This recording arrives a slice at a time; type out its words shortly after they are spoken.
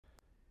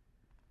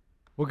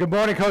Well, good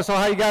morning, Coastal.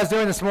 How you guys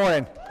doing this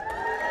morning?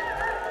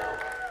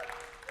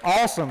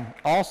 Awesome.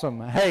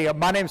 Hey,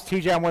 my name's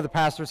TJ. I'm one of the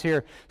pastors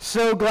here.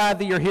 So glad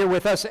that you're here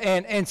with us.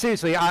 And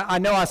seriously, I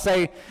know I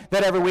say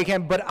that every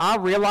weekend, but I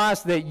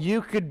realize that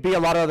you could be a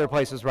lot of other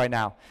places right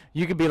now.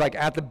 You could be like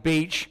at the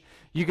beach.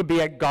 You could be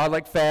at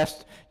Garlic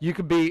Fest. You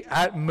could be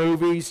at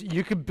movies.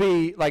 You could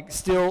be like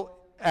still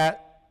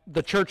at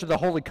the Church of the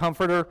Holy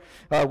Comforter,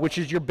 which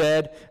is your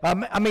bed.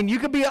 You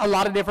could be a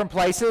lot of different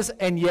places,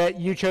 and yet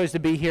you chose to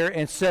be here.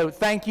 And so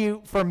thank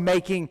you for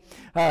making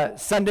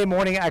Sunday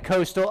morning at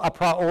Coastal a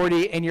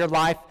priority in your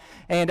life.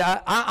 And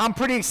I'm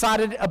pretty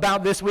excited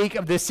about this week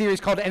of this series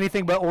called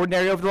Anything But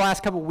Ordinary. Over the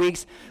last couple of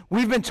weeks,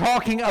 we've been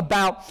talking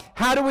about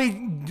how do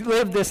we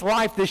live this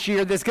life this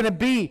year that's going to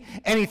be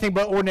anything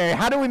but ordinary.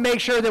 How do we make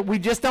sure that we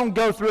just don't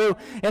go through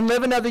and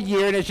live another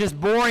year and it's just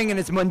boring and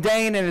it's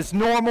mundane and it's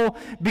normal?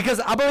 Because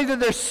I believe that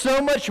there's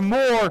so much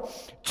more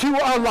to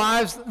our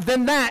lives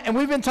than that. And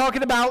we've been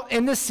talking about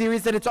in this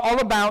series that it's all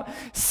about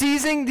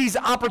seizing these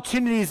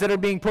opportunities that are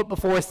being put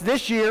before us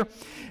this year.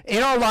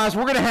 In our lives,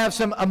 we're going to have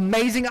some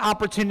amazing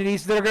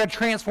opportunities that are going to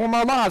transform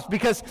our lives,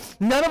 because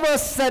none of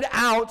us set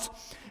out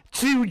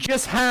to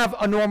just have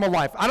a normal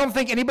life. I don't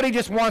think anybody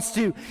just wants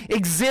to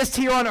exist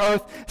here on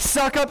earth,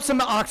 suck up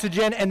some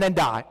oxygen, and then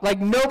die.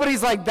 Like,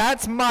 nobody's like,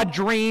 that's my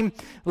dream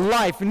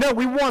life. No,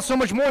 we want so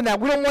much more than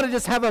that. We don't want to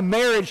just have a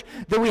marriage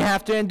that we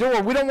have to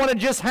endure. We don't want to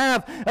just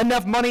have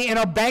enough money in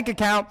our bank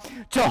account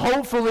to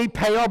hopefully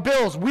pay our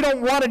bills. We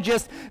don't want to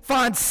just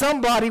find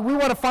somebody. We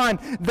want to find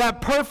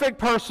that perfect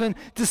person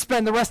to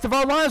spend the rest of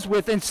our lives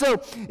with. And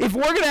so if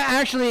we're going to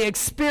actually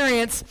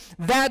experience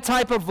that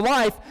type of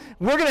life,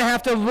 we're going to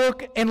have to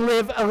look and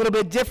live a little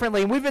bit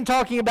differently. And we've been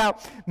talking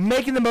about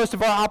making the most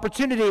of our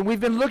opportunity. And we've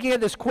been looking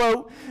at this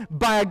quote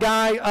by a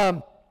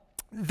guy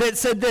that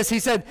said this. He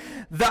said,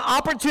 "The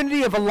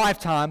opportunity of a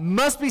lifetime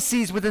must be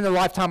seized within the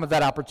lifetime of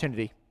that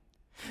opportunity."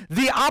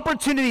 The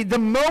opportunity, the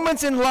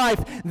moments in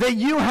life that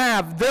you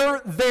have,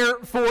 they're there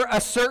for a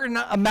certain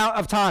amount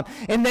of time.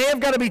 And they have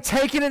got to be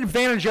taken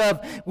advantage of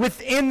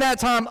within that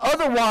time.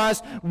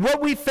 Otherwise, what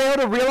we fail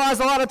to realize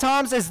a lot of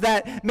times is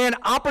that, man,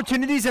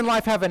 opportunities in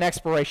life have an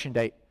expiration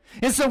date.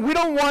 And so we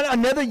don't want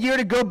another year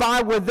to go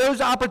by where those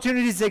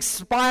opportunities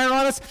expire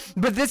on us,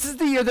 but this is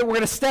the year that we're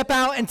going to step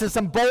out into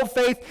some bold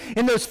faith,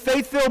 in those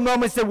faith-filled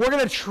moments that we're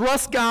going to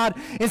trust God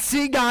and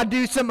see God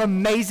do some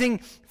amazing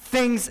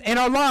things in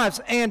our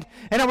lives. And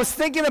I was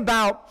thinking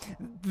about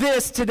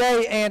this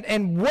today,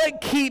 and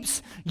what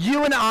keeps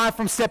you and I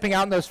from stepping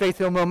out in those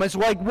faith-filled moments.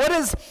 Like, what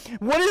is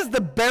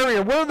the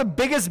barrier? What are the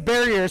biggest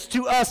barriers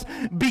to us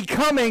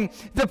becoming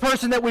the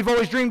person that we've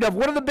always dreamed of?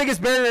 What are the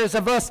biggest barriers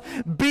of us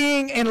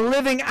being and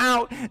living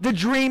out the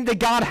dream that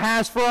God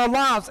has for our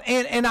lives?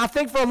 And I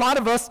think for a lot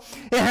of us,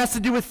 it has to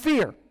do with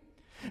fear.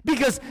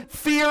 Because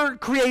fear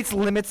creates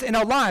limits in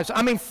our lives.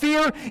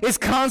 Fear is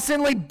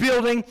constantly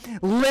building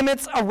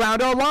limits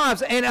around our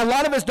lives. And a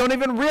lot of us don't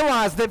even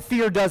realize that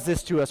fear does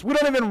this to us. We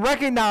don't even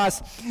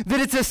recognize that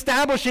it's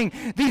establishing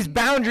these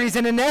boundaries.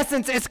 And in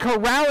essence, it's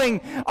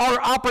corralling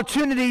our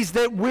opportunities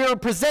that we're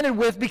presented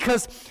with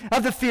because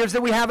of the fears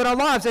that we have in our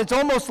lives. It's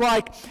almost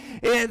like,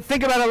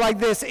 think about it like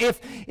this.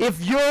 If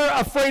you're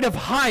afraid of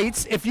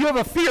heights, if you have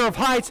a fear of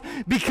heights,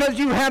 because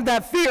you have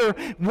that fear,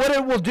 what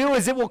it will do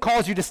is it will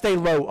cause you to stay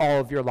low all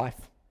of your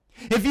life.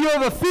 If you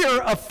have a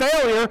fear of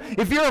failure,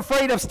 if you're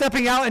afraid of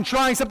stepping out and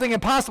trying something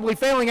and possibly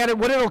failing at it,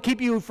 what it'll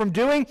keep you from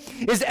doing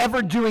is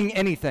ever doing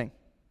anything.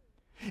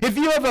 If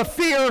you have a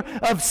fear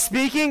of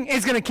speaking,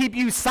 it's going to keep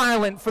you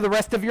silent for the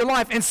rest of your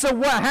life. And so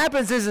what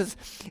happens is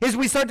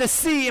we start to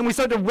see and we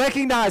start to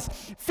recognize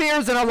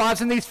fears in our lives,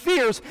 and these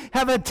fears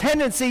have a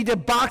tendency to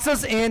box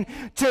us in,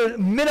 to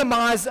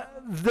minimize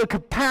the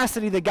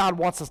capacity that God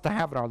wants us to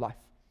have in our life.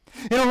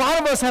 And a lot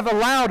of us have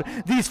allowed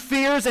these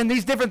fears and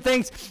these different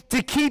things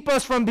to keep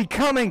us from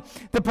becoming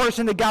the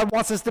person that God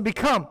wants us to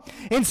become.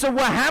 And so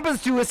what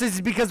happens to us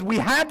is because we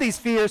have these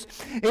fears,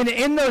 and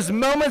in those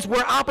moments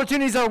where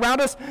opportunities are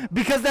around us,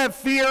 because that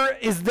fear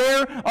is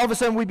there, all of a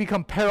sudden we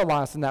become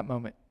paralyzed in that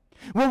moment.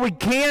 Where we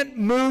can't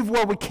move,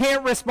 where we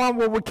can't respond,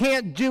 where we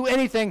can't do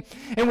anything.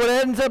 And what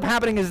ends up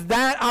happening is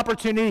that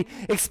opportunity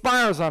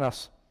expires on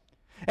us.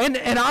 And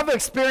I've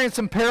experienced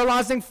some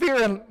paralyzing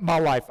fear in my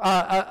life.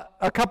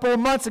 A couple of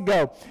months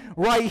ago,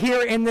 right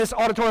here in this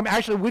auditorium,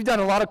 actually, we've done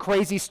a lot of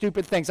crazy,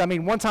 stupid things.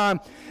 One time,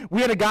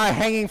 we had a guy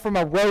hanging from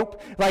a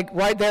rope, like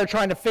right there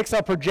trying to fix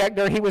our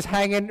projector. He was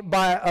hanging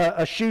by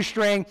a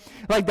shoestring.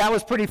 Like, that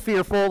was pretty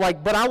fearful.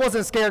 Like, but I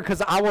wasn't scared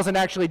because I wasn't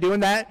actually doing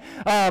that.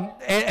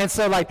 And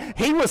so, like,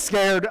 he was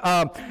scared.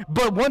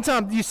 But one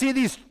time, you see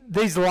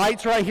these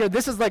lights right here,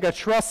 this is like a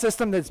truss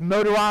system that's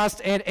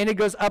motorized, and it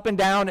goes up and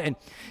down,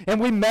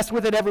 and we mess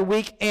with it every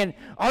week. And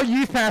our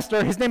youth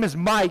pastor, his name is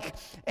Mike,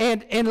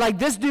 and like,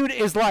 this dude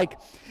is like,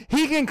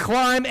 he can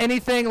climb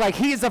anything. Like,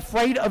 he is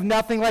afraid of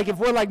nothing. Like, if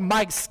we're like,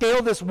 Mike,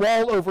 scale this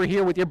wall over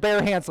here with your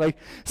bare hands, like,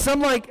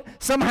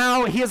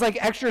 somehow he has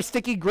like extra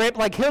sticky grip,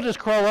 like, he'll just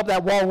crawl up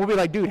that wall, and we'll be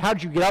like, dude,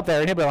 how'd you get up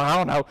there? And he'll be like, I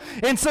don't know.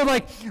 And so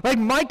like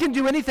Mike can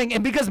do anything,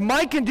 and because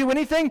Mike can do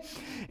anything,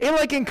 it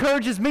like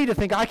encourages me to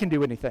think I can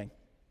do anything.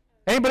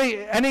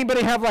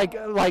 Anybody have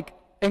like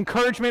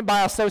encouragement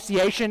by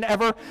association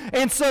ever?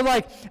 And so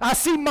like I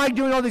see Mike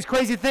doing all these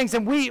crazy things,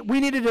 and we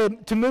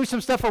needed to move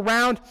some stuff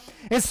around,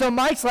 and so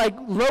Mike's like,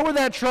 lower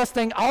that truss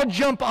thing, I'll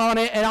jump on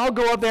it and I'll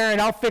go up there and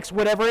I'll fix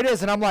whatever it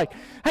is. And I'm like,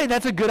 hey,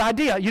 that's a good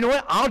idea. You know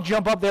what? I'll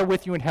jump up there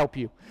with you and help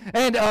you.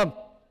 And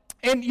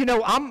you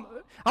know, I'm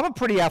a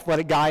pretty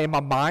athletic guy in my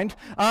mind.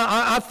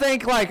 I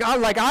think like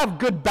I have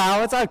good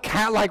balance. I have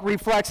cat-like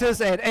reflexes,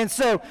 and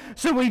so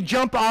we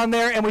jump on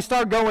there and we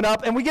start going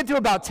up, and we get to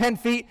about 10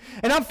 feet,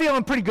 and I'm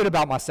feeling pretty good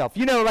about myself.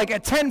 You know, like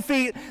at 10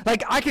 feet,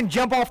 like I can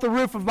jump off the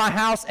roof of my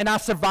house and I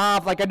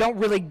survive. Like I don't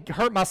really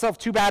hurt myself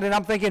too bad, and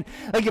I'm thinking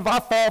like if I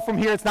fall from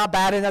here, it's not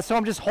bad, and so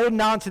I'm just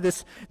holding on to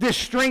this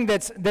string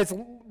that's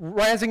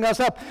raising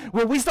us up.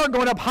 Well, we start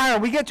going up higher.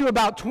 We get to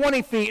about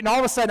 20 feet, and all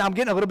of a sudden, I'm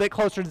getting a little bit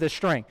closer to the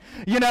string.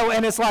 You know,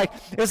 and it's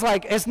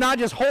not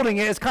just holding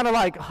it. It's kind of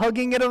like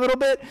hugging it a little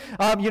bit.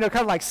 You know,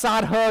 kind of like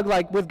side hug,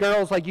 like with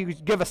girls, like you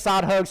give a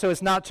side hug so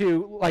it's not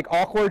too like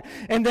awkward.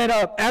 And then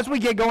as we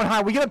get going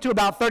high, we get up to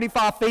about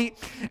 35 feet,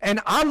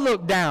 and I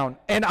look down,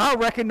 and I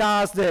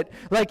recognize that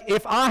like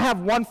if I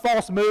have one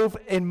false move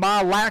in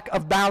my lack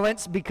of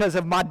balance because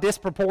of my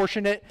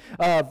disproportionate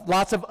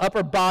lots of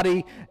upper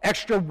body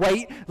extra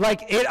weight,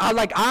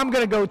 I'm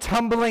going to go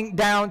tumbling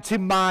down to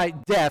my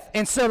death.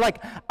 And so,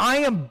 like, I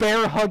am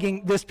bear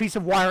hugging this piece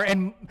of wire,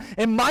 and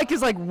Mike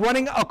is, like,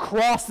 running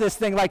across this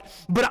thing, like,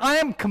 but I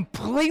am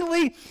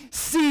completely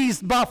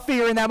seized by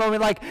fear in that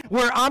moment, like,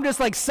 where I'm just,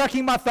 like,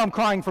 sucking my thumb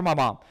crying for my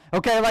mom,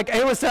 okay? Like,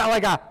 it was,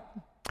 like,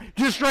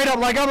 just straight up,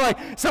 like, I'm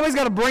like, somebody's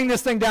got to bring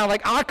this thing down.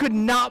 Like, I could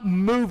not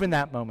move in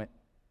that moment.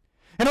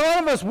 And a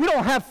lot of us, we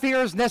don't have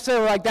fears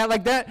necessarily like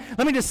that.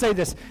 Let me just say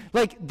this,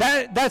 like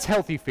that's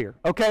healthy fear,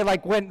 okay?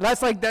 Like when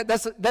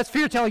that's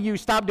fear telling you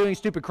stop doing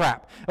stupid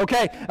crap,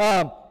 okay?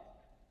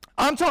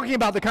 I'm talking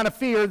about the kind of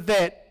fear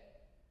that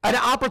an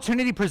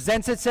opportunity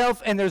presents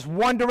itself and there's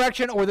one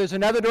direction or there's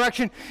another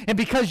direction, and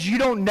because you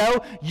don't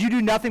know, you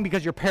do nothing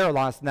because you're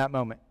paralyzed in that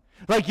moment.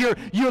 Like you're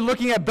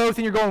looking at both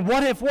and you're going,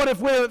 what if,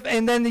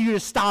 and then you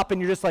just stop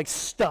and you're just like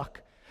stuck.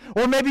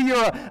 Or maybe you're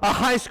a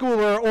high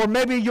schooler, or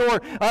maybe you're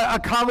a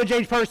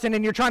college-age person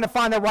and you're trying to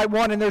find the right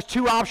one, and there's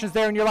two options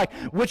there, and you're like,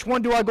 which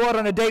one do I go out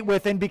on a date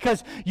with? And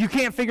because you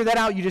can't figure that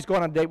out, you just go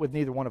out on a date with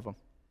neither one of them.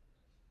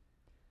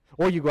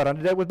 Or you go out on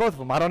a date with both of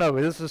them. I don't know.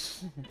 This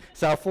is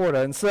South Florida.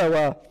 And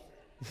so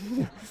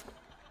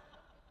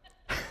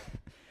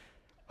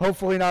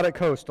hopefully not at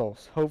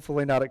Coastals.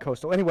 Hopefully not at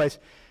Coastal. Anyways,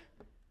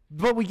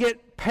 but we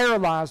get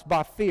paralyzed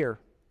by fear,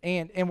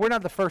 and we're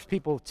not the first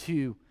people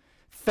to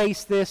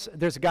face this.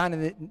 There's a guy in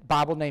the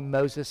Bible named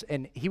Moses,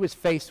 and he was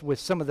faced with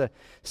some of the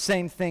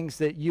same things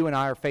that you and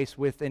I are faced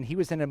with, and he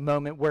was in a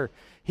moment where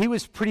he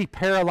was pretty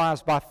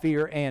paralyzed by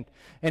fear. And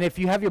if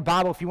you have your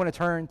Bible, if you want to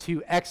turn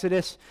to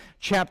Exodus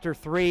chapter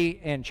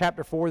 3 and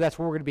chapter 4, that's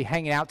where we're going to be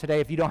hanging out today.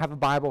 If you don't have a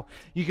Bible,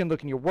 you can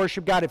look in your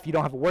worship guide. If you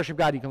don't have a worship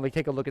guide, you can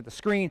take a look at the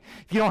screen.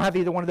 If you don't have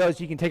either one of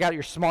those, you can take out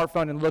your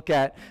smartphone and look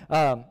at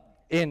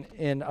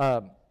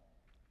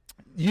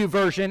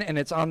YouVersion, and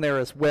it's on there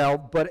as well.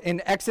 But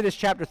in Exodus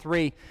chapter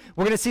 3,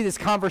 we're going to see this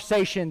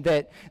conversation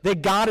that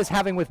God is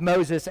having with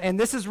Moses, and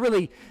this is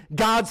really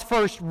God's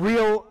first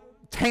real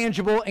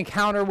tangible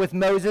encounter with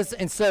Moses.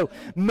 And so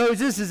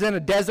Moses is in a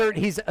desert,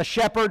 he's a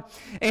shepherd,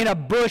 and a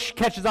bush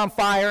catches on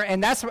fire,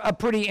 and that's a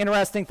pretty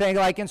interesting thing.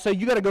 And so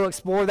you got to go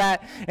explore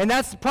that, and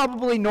that's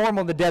probably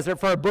normal in the desert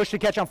for a bush to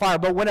catch on fire.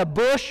 But when a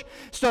bush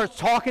starts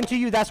talking to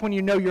you, that's when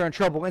you know you're in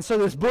trouble. And so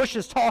this bush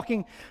is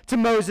talking to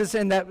Moses,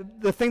 and that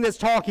the thing that's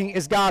talking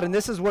is God, and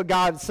this is what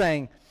God's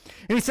saying.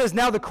 And he says,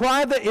 "Now the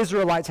cry of the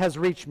Israelites has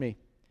reached me.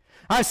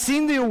 I've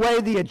seen the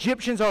way the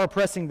Egyptians are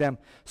oppressing them.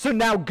 So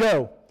now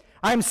go.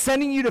 I am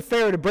sending you to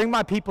Pharaoh to bring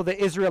my people, the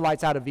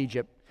Israelites, out of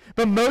Egypt."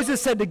 But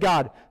Moses said to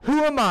God,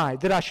 "Who am I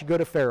that I should go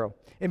to Pharaoh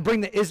and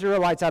bring the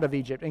Israelites out of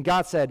Egypt?" And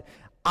God said,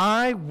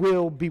 "I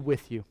will be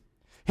with you."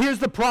 Here's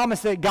the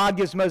promise that God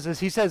gives Moses.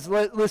 He says,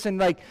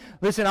 listen, I'm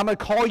going to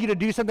call you to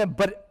do something,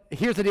 but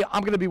here's the deal.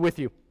 I'm going to be with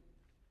you.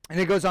 And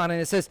it goes on and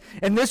it says,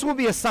 "And this will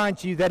be a sign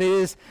to you that it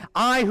is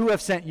I who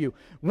have sent you.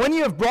 When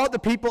you have brought the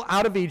people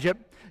out of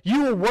Egypt,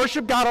 you will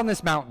worship God on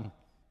this mountain."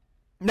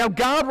 Now,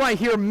 God right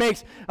here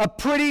makes a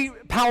pretty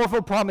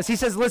powerful promise. He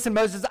says, listen,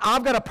 Moses,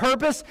 I've got a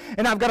purpose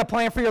and I've got a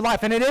plan for your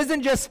life. And it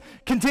isn't just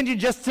contingent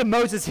just to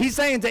Moses. He's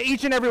saying to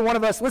each and every one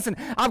of us, listen,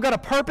 I've got a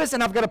purpose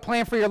and I've got a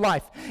plan for your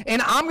life.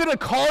 And I'm going to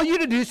call you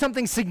to do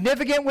something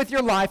significant with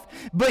your life.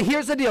 But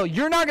here's the deal.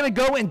 You're not going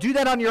to go and do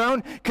that on your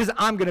own because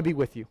I'm going to be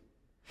with you.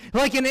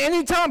 Like in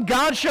any time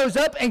God shows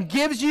up and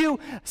gives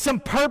you some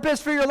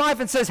purpose for your life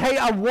and says, hey,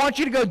 I want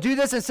you to go do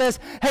this, and says,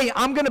 hey,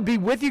 I'm going to be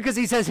with you, because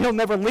he says he'll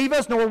never leave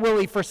us, nor will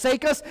he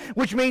forsake us,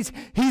 which means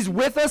he's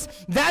with us.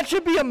 That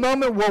should be a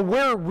moment where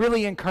we're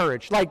really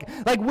encouraged. Like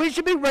we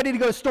should be ready to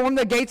go storm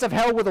the gates of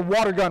hell with a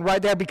water gun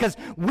right there, because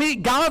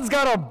God's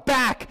got our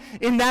back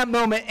in that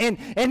moment,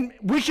 and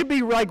we should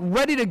be like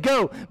ready to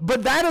go.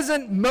 But that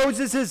isn't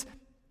Moses's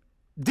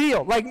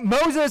deal. Like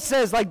Moses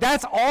says, like,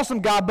 that's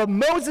awesome, God, but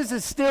Moses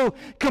is still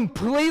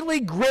completely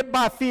gripped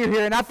by fear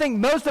here. And I think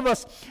most of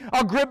us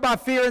are gripped by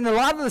fear in a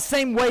lot of the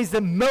same ways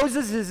that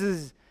Moses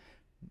is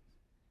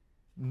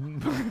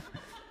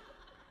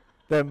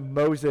that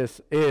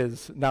Moses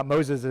is, not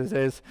Moses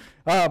is,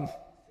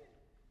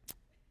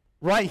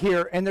 right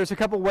here. And there's a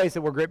couple ways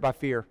that we're gripped by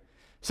fear.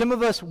 Some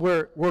of us,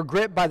 we're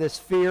gripped by this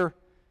fear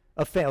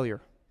of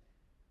failure.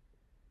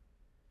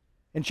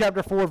 In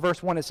chapter 4,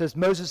 verse 1, it says,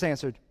 Moses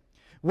answered,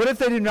 "What if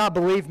they do not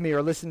believe me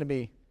or listen to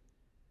me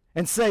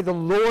and say, the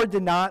Lord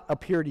did not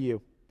appear to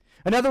you?"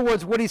 In other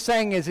words, what he's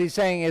saying, what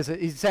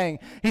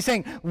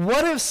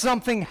if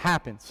something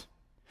happens?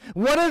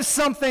 What if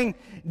something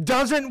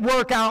doesn't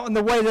work out in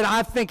the way that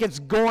I think it's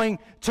going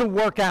to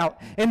work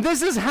out? And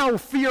this is how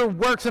fear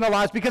works in our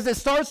lives, because it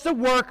starts to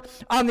work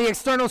on the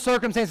external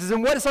circumstances.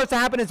 And what starts to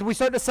happen is we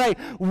start to say,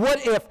 what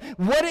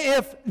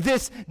if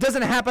this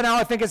doesn't happen how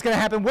I think it's going to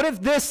happen? What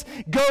if this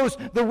goes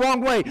the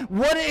wrong way?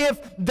 What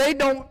if they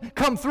don't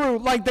come through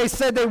like they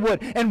said they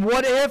would? And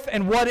what if,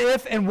 and what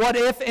if, and what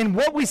if? And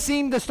what we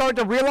seem to start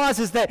to realize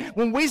is that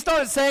when we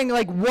start saying,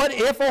 like, what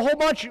if a whole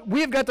bunch,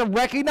 we've got to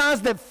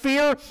recognize that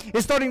fear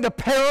is starting to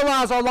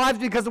paralyze our lives,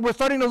 because we're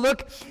starting to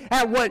look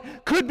at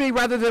what could be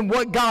rather than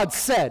what God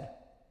said.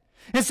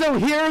 And so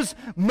here's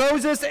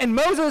Moses, and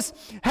Moses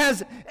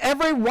has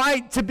every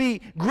right to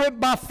be gripped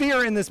by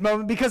fear in this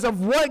moment because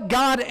of what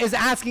God is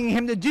asking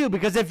him to do.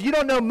 Because if you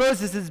don't know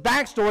Moses'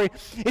 backstory,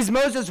 is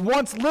Moses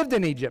once lived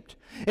in Egypt.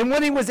 And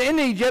when he was in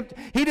Egypt,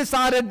 he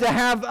decided to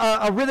have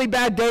a really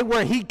bad day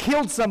where he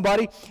killed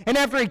somebody. And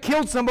after he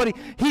killed somebody,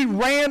 he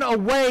ran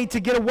away to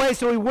get away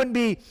so he wouldn't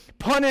be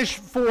punished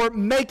for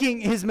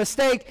making his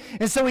mistake.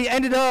 And so he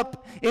ended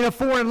up in a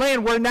foreign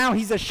land where now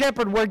he's a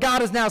shepherd, where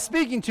God is now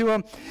speaking to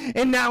him.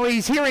 And now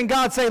he's hearing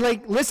God say,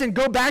 like, listen,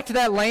 go back to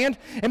that land.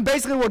 And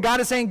basically what God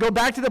is saying, go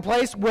back to the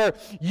place where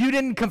you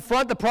didn't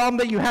confront the problem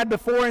that you had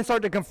before and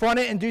start to confront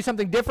it and do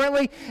something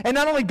differently. And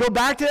not only go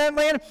back to that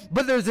land,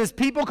 but there's this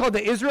people called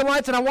the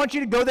Israelites, and I want you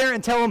to go there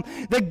and tell them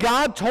that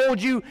God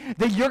told you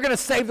that you're going to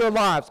save their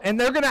lives. And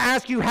they're going to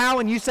ask you how,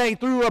 and you say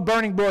through a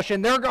burning bush,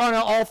 and they're going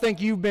to all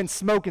think you've been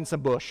smoking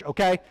some bush,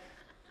 okay?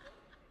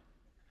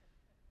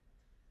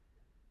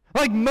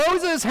 Like,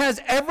 Moses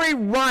has every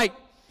right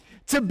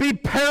to be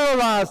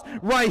paralyzed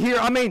right here.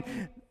 I mean,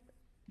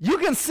 you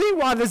can see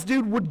why this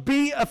dude would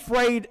be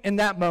afraid in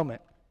that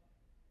moment.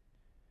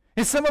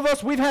 And some of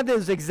us, we've had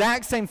those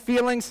exact same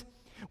feelings.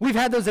 We've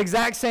had those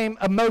exact same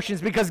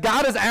emotions because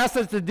God has asked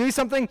us to do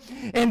something,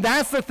 and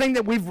that's the thing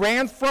that we've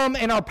ran from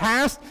in our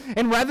past.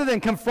 And rather than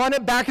confront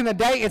it back in the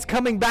day, it's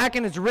coming back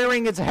and it's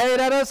rearing its head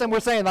at us, and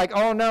we're saying, like,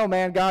 oh no,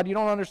 man, God, you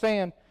don't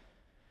understand.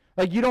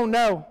 Like, you don't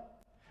know.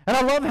 And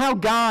I love how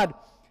God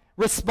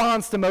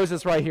responds to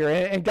Moses right here.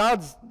 And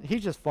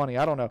he's just funny.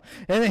 I don't know.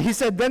 And he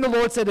said, then the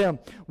Lord said to him,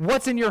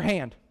 "What's in your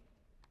hand?"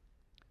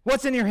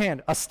 "What's in your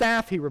hand?" "A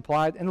staff," he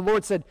replied. And the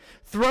Lord said,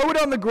 "Throw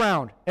it on the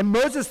ground." And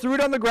Moses threw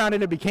it on the ground,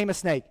 and it became a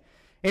snake.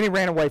 And he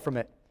ran away from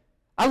it.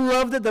 I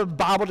love that the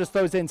Bible just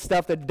throws in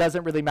stuff that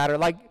doesn't really matter.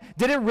 Like,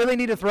 did it really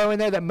need to throw in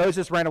there that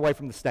Moses ran away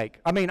from the snake?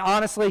 I mean,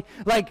 honestly,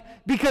 like,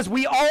 because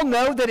we all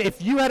know that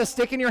if you had a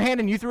stick in your hand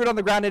and you threw it on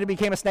the ground and it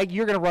became a snake,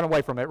 you're going to run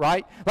away from it,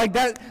 right? Like,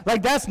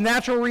 that's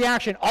natural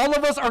reaction. All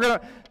of us are going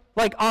to,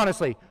 like,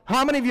 honestly,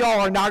 how many of y'all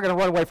are not going to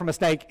run away from a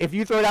snake if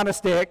you throw down a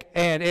stick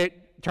and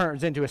it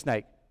turns into a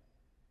snake?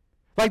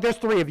 Like, there's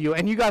 3 of you,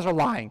 and you guys are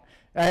lying.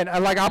 And,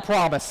 like, I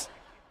promise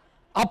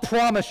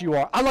you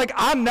are.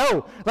 I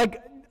know.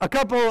 Like, a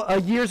couple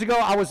of years ago,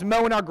 I was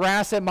mowing our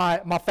grass at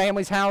my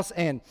family's house,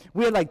 and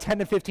we had like 10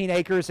 to 15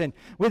 acres, and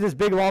we had this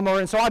big lawnmower,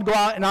 and so I'd go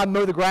out and I'd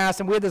mow the grass,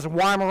 and we had this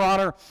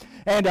Weimaraner,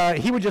 and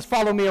he would just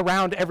follow me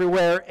around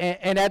everywhere,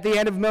 and at the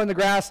end of mowing the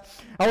grass,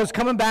 I was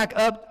coming back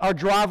up our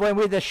driveway, and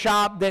we had this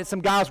shop that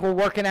some guys were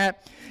working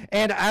at,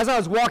 and as I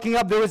was walking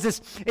up, there was this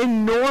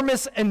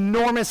enormous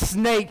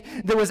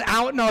snake that was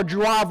out in our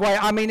driveway.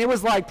 I mean, it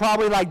was like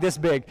probably like this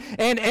big,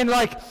 and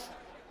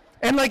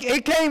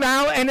it came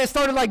out and it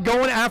started like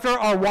going after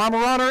our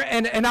Weimaraner,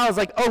 and I was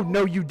like, oh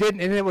no, you didn't.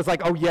 And it was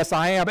like, oh yes,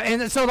 I am.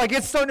 And so like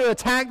it's starting to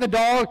attack the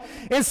dog.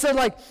 And so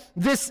like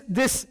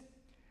this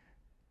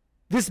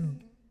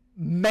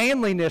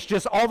manliness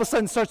just all of a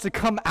sudden starts to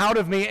come out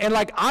of me, and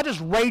like I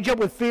just rage up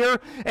with fear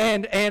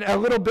and a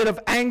little bit of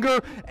anger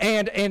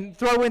and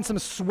throw in some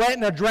sweat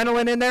and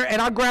adrenaline in there,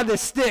 and I grab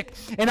this stick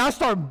and I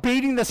start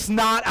beating the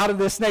snot out of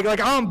this snake. Like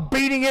I'm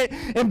beating it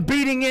and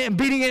beating it and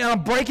beating it, and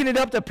I'm breaking it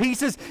up to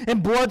pieces,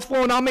 and blood's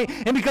flowing on me.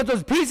 And because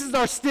those pieces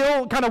are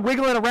still kind of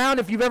wiggling around,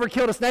 if you've ever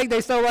killed a snake,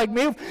 they still like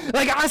move.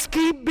 Like I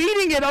keep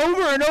beating it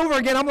over and over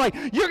again. I'm like,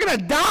 you're gonna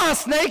die,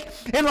 snake.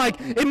 And like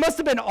it must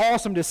have been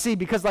awesome to see,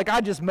 because like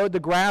I just mowed the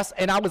grass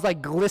and I was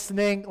like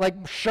glistening,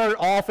 like shirt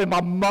off, and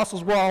my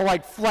muscles were all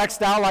like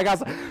flexed out. Like I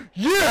was like,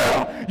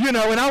 yeah, you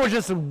know, and I was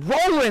just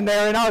rolling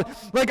there, and I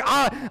was like,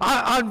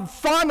 I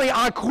finally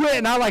quit,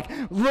 and I like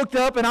looked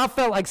up and I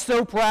felt like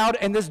so proud,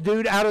 and this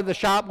dude out of the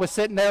shop was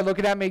sitting there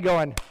looking at me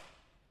going,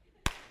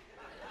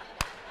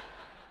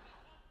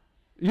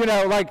 you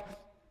know, like,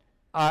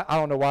 I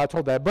don't know why I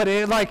told that, but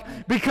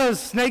because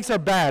snakes are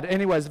bad.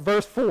 Anyways,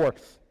 verse 4.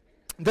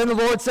 Then the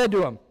Lord said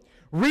to him,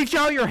 reach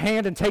out your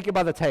hand and take it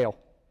by the tail.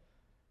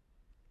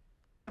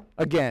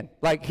 Again,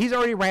 he's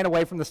already ran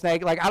away from the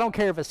snake. I don't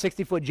care if a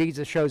 60-foot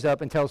Jesus shows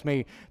up and tells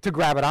me to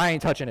grab it. I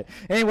ain't touching it.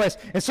 Anyways,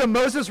 and so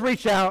Moses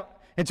reached out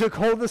and took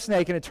hold of the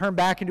snake, and it turned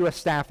back into a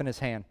staff in his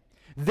hand.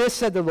 This,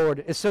 said the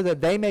Lord, is so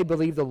that they may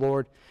believe the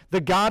Lord,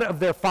 the God of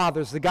their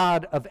fathers, the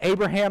God of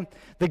Abraham,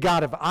 the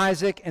God of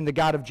Isaac, and the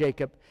God of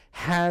Jacob,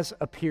 has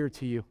appeared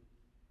to you.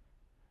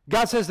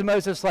 God says to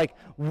Moses,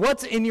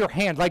 what's in your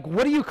hand?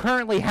 What do you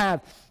currently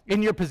have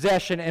in your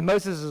possession? And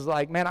Moses is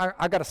like, man,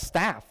 I got a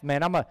staff,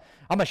 man. I'm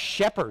a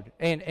shepherd.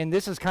 And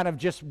this is kind of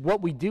just what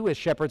we do as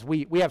shepherds.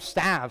 We have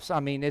staffs. I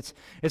mean, it's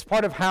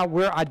part of how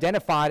we're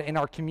identified in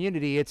our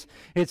community.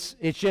 It's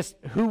just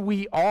who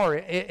we are.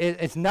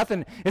 It's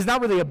nothing. It's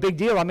not really a big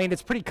deal. I mean,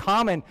 it's pretty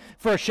common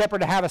for a shepherd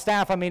to have a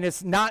staff. I mean,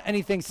 it's not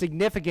anything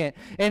significant.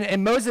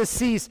 And Moses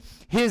sees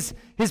his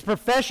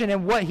profession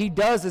and what he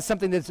does is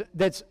something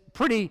that's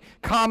pretty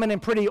common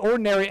and pretty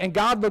ordinary, and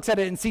God looks at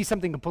it and sees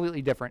something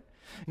completely different.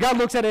 God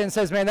looks at it and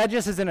says, man, that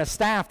just isn't a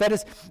staff.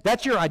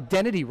 That's your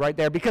identity right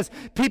there, because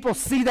people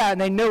see that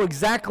and they know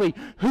exactly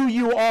who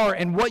you are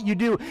and what you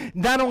do.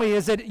 Not only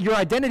is it your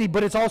identity,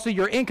 but it's also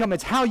your income.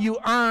 It's how you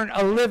earn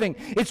a living.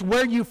 It's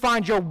where you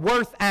find your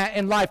worth at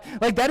in life.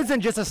 That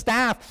isn't just a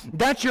staff.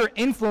 That's your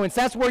influence.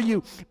 That's where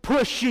you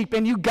push sheep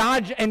and you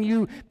guide and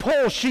you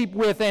pull sheep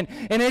with, and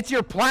it's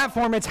your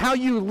platform. It's how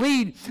you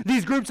lead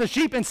these groups of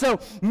sheep. And so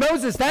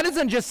Moses, that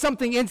isn't just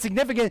something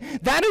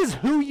insignificant. That is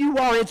who you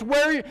are. It's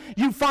where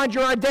you find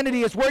your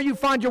identity. It's where you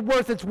find your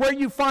worth. It's where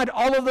you find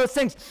all of those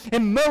things.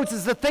 And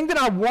Moses, the thing that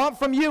I want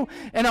from you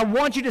and I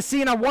want you to see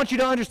and I want you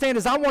to understand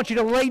is I want you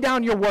to lay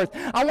down your worth.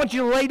 I want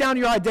you to lay down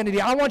your identity.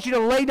 I want you to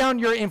lay down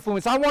your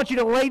influence. I want you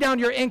to lay down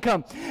your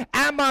income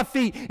at my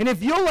feet. And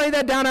if you'll lay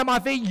that down at my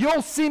feet,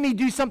 you'll see me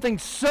do something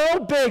so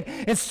big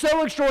and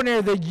so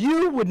extraordinary that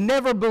you would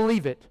never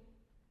believe it.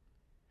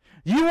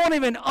 You won't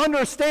even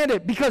understand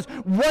it, because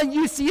what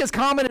you see is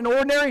common and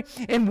ordinary,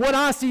 and what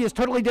I see is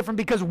totally different,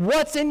 because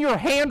what's in your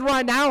hand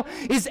right now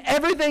is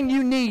everything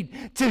you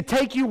need to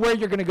take you where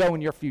you're going to go in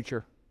your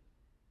future.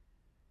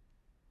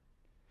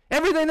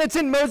 Everything that's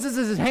in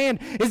Moses' hand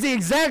is the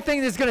exact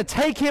thing that's going to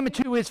take him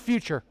to his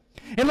future.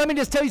 And let me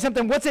just tell you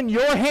something. What's in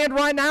your hand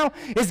right now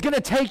is going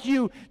to take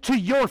you to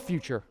your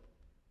future.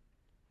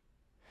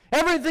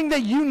 Everything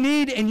that you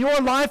need in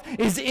your life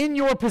is in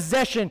your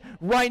possession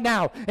right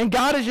now. And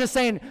God is just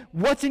saying,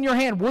 what's in your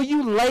hand? Will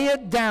you lay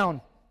it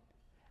down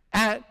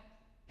at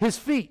his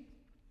feet?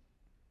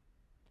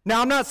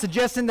 Now, I'm not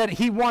suggesting that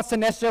he wants to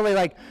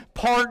necessarily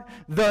part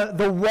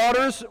the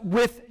waters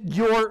with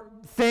your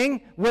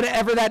thing,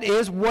 whatever that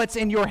is, what's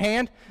in your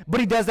hand. But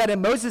he does that in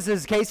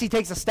Moses' case. He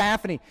takes a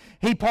staff and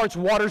he parts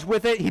waters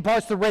with it. He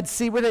parts the Red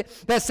Sea with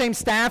it. That same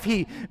staff,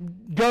 he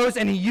goes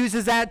and he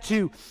uses that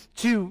to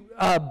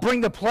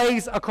bring the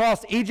plagues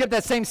across Egypt.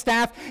 That same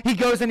staff, he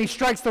goes and he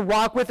strikes the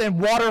rock with,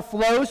 and water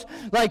flows.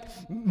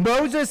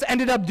 Moses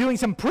ended up doing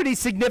some pretty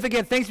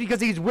significant things because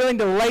he's willing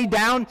to lay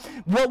down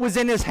what was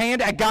in his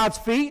hand at God's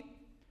feet.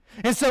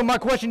 And so my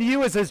question to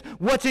you is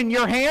what's in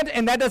your hand?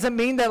 And that doesn't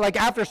mean that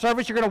after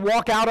service you're going to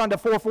walk out onto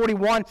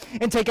 441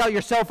 and take out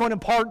your cell phone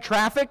and park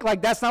traffic.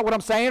 That's not what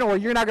I'm saying. Or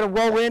you're not going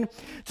to roll in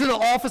to the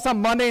office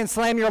on Monday and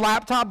slam your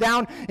laptop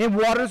down and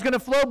water's going to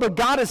flow. But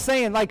God is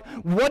saying,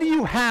 what do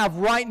you have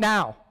right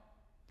now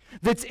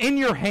that's in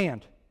your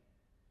hand?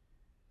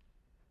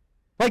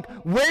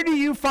 Where do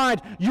you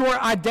find your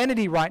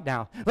identity right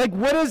now?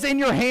 What is in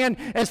your hand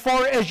as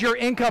far as your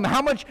income?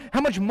 How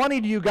much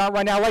money do you got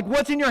right now?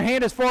 What's in your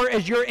hand as far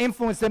as your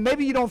influence that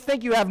maybe you don't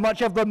think you have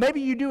much of, but maybe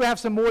you do have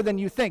some more than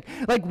you think?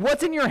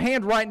 What's in your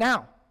hand right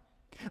now?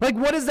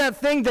 What is that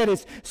thing that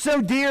is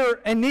so dear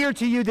and near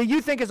to you that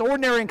you think is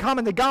ordinary and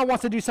common that God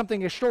wants to do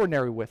something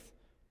extraordinary with?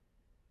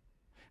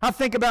 I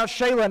think about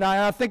Shayla and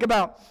I think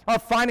about our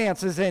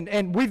finances,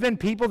 and we've been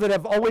people that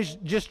have always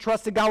just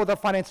trusted God with our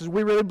finances.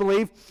 We really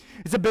believe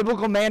it's a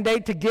biblical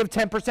mandate to give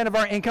 10% of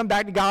our income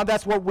back to God.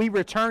 That's what we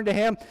return to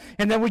him,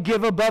 and then we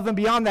give above and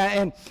beyond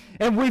that.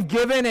 And we've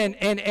given,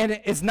 and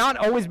it's not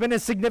always been a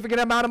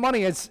significant amount of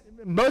money.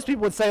 Most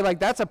people would say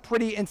that's a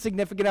pretty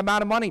insignificant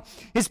amount of money.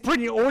 It's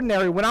pretty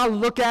ordinary. When I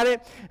look at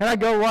it and I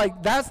go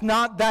that's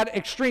not that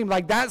extreme.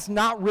 That's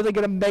not really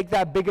going to make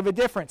that big of a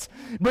difference.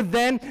 But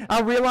then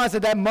I realized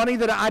that money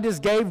that I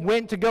just gave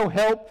went to go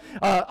help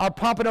our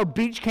Pompano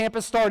Beach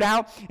campus start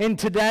out. And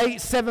today,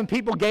 7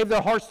 people gave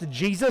their hearts to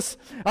Jesus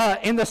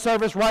in the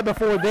service right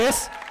before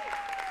this.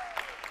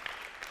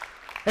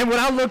 And what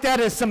I looked at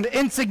is some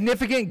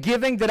insignificant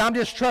giving that I'm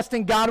just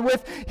trusting God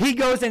with. He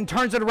goes and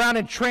turns it around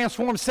and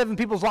transforms 7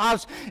 people's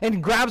lives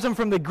and grabs them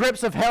from the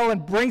grips of hell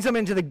and brings them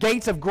into the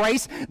gates of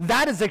grace.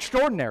 That is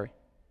extraordinary.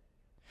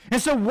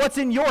 And so what's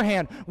in your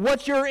hand?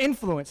 What's your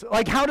influence?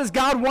 How does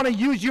God want to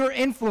use your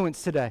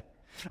influence today?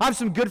 I have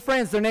some good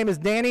friends. Their name is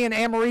Danny and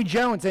Anne-Marie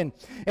Jones, and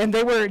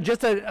they were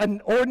just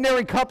an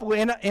ordinary couple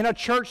in a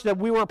church that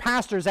we were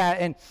pastors at.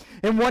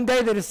 And one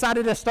day they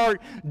decided to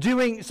start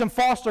doing some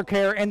foster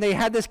care, and they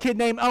had this kid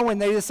named Owen.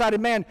 They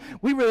decided, man,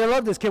 we really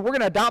love this kid. We're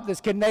going to adopt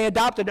this kid. And they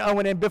adopted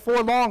Owen, and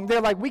before long,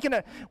 they're like, we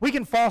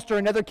can foster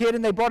another kid,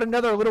 and they brought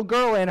another little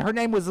girl, and her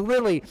name was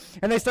Lily,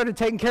 and they started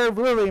taking care of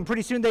Lily, and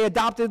pretty soon they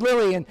adopted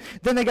Lily, and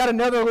then they got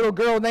another little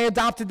girl, and they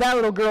adopted that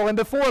little girl, and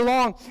before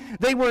long,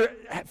 they were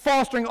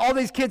fostering all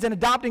these kids and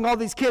adopting all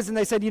these kids, and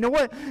they said, you know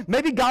what,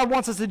 maybe God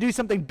wants us to do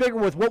something bigger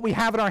with what we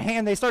have in our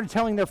hand. They started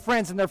telling their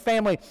friends and their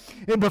family,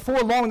 and before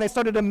long, they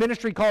started a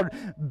ministry called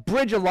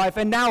Bridge of Life,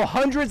 and now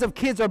hundreds of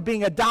kids are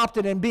being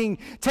adopted and being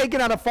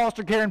taken out of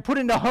foster care and put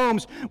into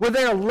homes where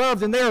they are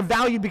loved and they are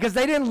valued, because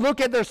they didn't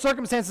look at their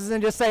circumstances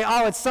and just say,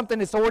 oh, it's something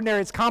that's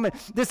ordinary, it's common.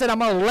 They said, I'm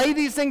going to lay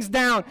these things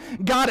down,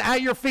 God,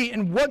 at your feet,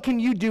 and what can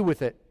you do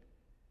with it?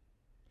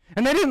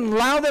 And they didn't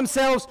allow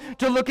themselves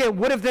to look at,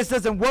 what if this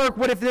doesn't work?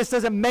 What if this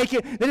doesn't make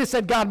it? They just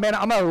said, God, man,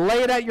 I'm going to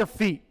lay it at your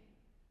feet.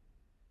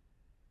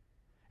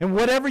 And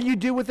whatever you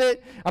do with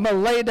it, I'm going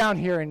to lay it down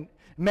here, and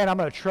man, I'm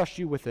going to trust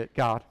you with it,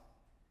 God.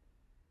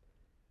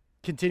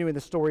 Continuing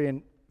the story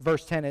in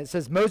verse 10, it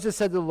says, Moses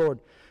said to the Lord,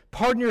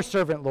 pardon your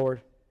servant,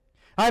 Lord.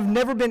 I have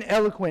never been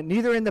eloquent,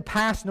 neither in the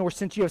past nor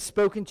since you have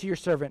spoken to your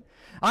servant.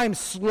 I am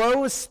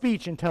slow of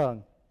speech and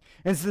tongue.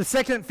 And so the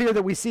second fear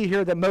that we see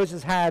here that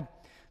Moses had,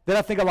 that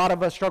I think a lot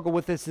of us struggle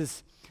with,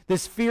 is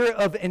this fear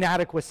of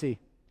inadequacy.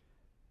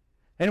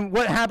 And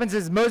what happens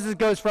is Moses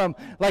goes from,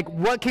 like,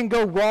 what can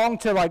go wrong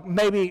to, like,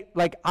 maybe,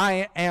 like,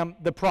 I am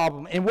the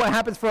problem. And what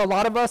happens for a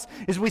lot of us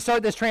is we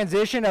start this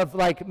transition of,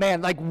 like,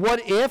 man, like,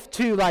 what if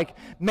to, like,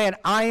 man,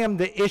 I am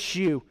the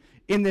issue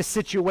in this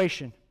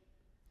situation.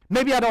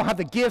 Maybe I don't have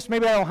the gifts,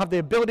 maybe I don't have the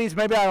abilities,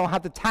 maybe I don't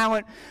have the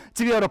talent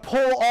to be able to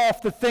pull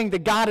off the thing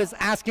that God is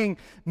asking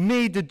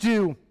me to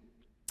do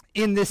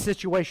in this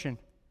situation.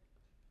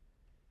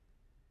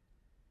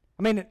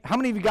 I mean, how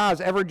many of you guys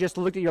ever just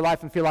looked at your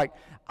life and feel like,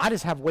 I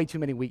just have way too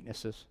many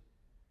weaknesses?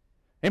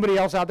 Anybody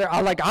else out there?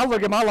 I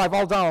look at my life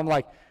all the time, I'm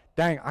like,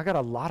 dang, I got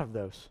a lot of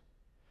those.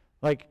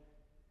 Like,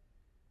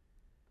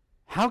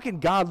 how can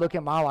God look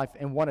at my life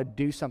and want to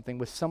do something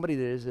with somebody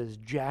that is as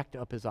jacked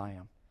up as I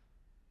am?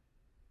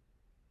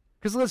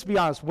 Because let's be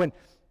honest, when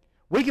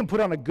we can put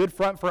on a good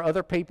front for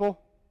other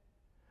people,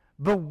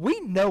 but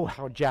we know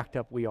how jacked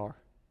up we are.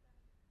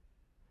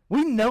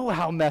 We know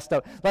how messed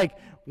up. Like,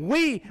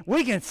 we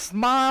can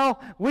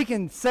smile, we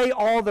can say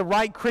all the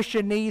right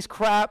Christianese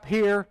crap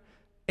here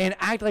and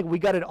act like we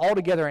got it all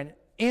together, and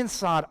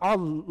inside our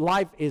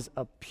life is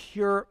a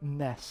pure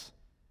mess.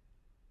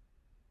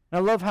 And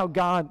I love how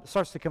God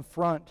starts to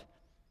confront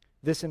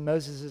this in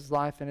Moses'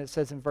 life, and it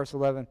says in verse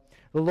 11,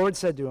 the Lord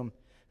said to him,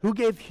 who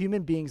gave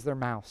human beings their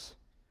mouths?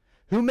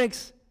 Who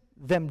makes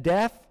them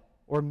deaf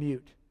or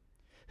mute?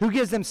 Who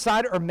gives them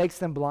sight or makes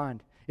them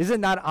blind? Is it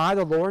not I,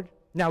 the Lord?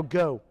 Now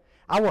go.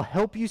 I will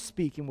help you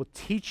speak and will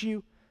teach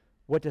you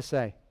what to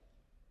say.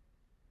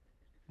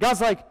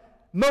 God's like,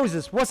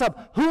 Moses, what's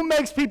up? Who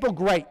makes people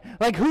great?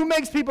 Like, who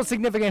makes people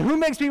significant? Who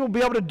makes people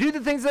be able to do the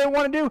things they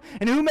want to do?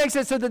 And who makes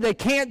it so that they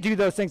can't do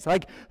those things?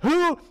 Like,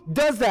 who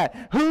does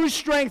that? Whose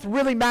strength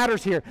really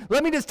matters here?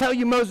 Let me just tell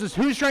you, Moses,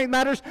 whose strength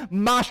matters?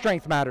 My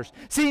strength matters.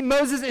 See,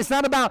 Moses, it's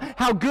not about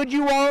how good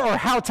you are or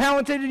how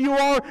talented you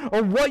are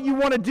or what you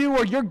want to do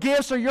or your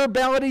gifts or your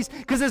abilities,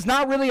 because it's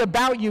not really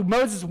about you.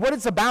 Moses, what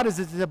it's about is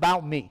it's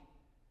about me.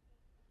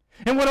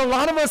 And what a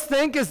lot of us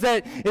think is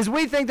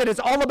we think that it's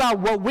all about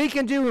what we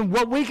can do and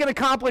what we can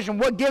accomplish and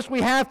what gifts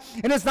we have.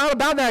 And it's not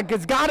about that,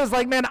 because God is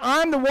like, man,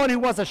 I'm the one who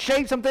wants to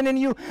shape something in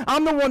you.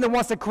 I'm the one that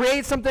wants to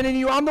create something in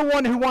you. I'm the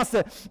one who wants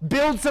to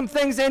build some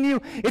things in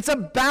you. It's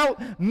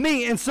about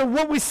me. And so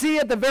what we see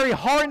at the very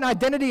heart and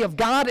identity of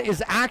God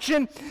is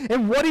action.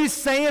 And what he's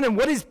saying and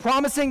what he's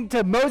promising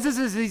to Moses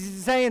is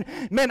he's saying,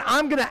 man,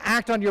 I'm going to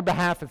act on your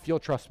behalf if you'll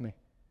trust me.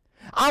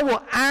 I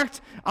will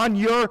act on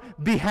your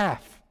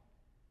behalf.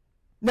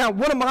 Now,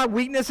 one of my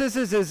weaknesses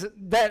is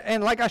that,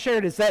 and like I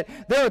shared, is that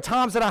there are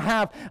times that I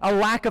have a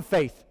lack of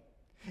faith.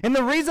 And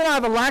the reason I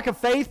have a lack of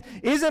faith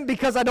isn't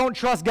because I don't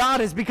trust God,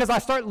 it's because I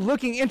start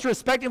looking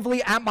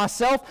introspectively at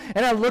myself,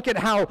 and I look at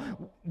how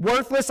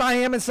worthless I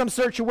am in some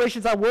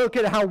situations. I look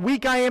at how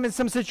weak I am in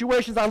some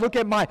situations. I look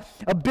at my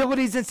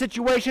abilities in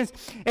situations,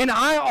 and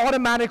I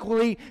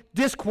automatically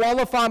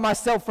disqualify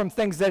myself from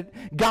things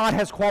that God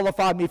has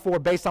qualified me for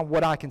based on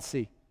what I can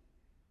see.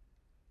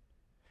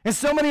 And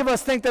so many of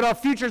us think that our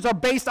futures are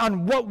based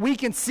on what we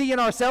can see in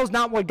ourselves,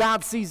 not what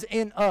God sees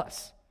in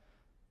us.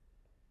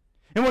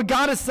 And what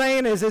God is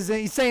saying is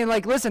he's saying,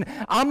 like, listen,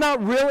 I'm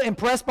not real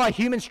impressed by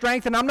human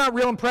strength, and I'm not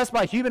real impressed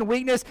by human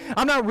weakness.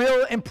 I'm not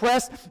real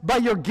impressed by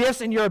your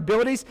gifts and your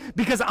abilities,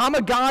 because I'm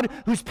a God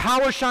whose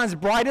power shines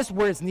brightest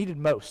where it's needed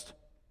most.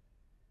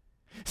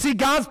 See,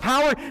 God's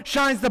power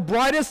shines the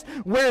brightest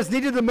where it's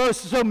needed the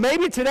most. So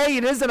maybe today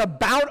it isn't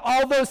about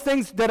all those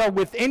things that are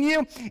within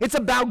you. It's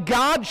about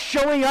God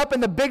showing up in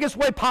the biggest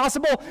way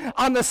possible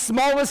on the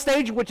smallest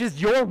stage, which is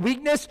your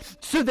weakness,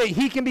 so that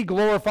he can be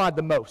glorified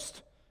the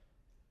most.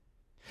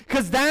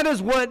 Because that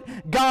is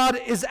what God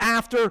is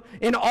after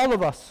in all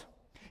of us.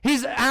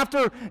 He's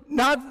after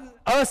not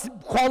us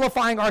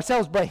qualifying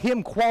ourselves, but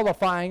him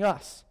qualifying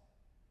us.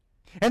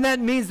 And that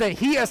means that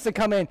he has to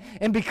come in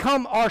and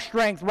become our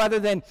strength rather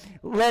than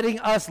letting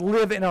us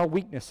live in our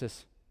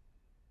weaknesses.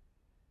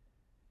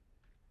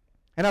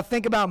 And I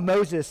think about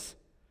Moses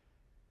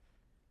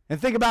and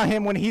think about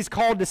him when he's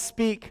called to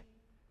speak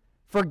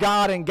for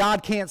God and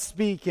God can't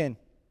speak. And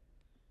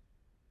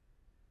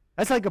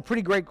that's like a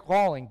pretty great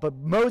calling. But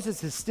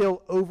Moses is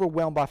still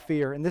overwhelmed by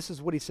fear. And this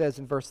is what he says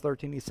in verse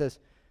 13. He says,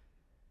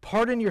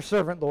 "Pardon your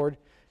servant, Lord.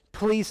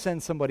 Please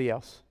send somebody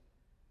else."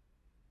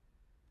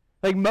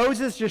 Like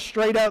Moses just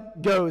straight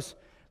up goes,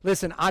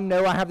 listen, I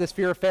know I have this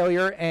fear of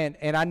failure,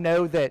 and I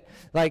know that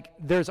like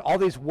there's all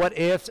these what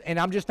ifs, and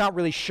I'm just not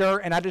really sure,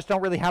 and I just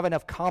don't really have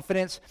enough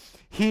confidence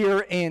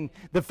here in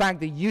the fact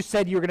that you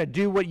said you were going to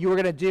do what you were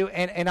going to do,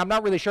 and I'm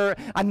not really sure.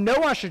 I know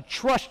I should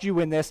trust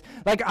you in this.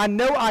 Like I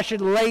know I should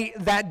lay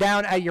that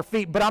down at your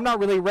feet, but I'm not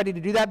really ready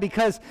to do that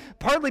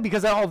partly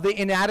because of all the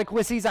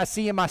inadequacies I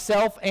see in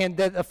myself, and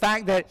the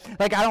fact that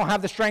like I don't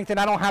have the strength, and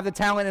I don't have the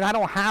talent, and I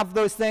don't have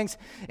those things,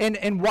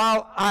 and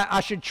while I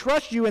should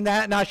trust you in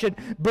that, and I should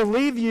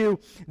believe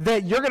you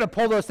that you're going to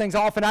pull those things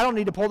off, and I don't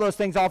need to pull those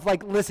things off.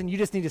 Like, listen, you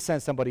just need to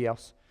send somebody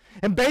else.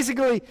 And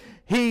basically,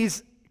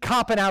 he's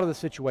copping out of the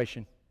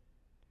situation.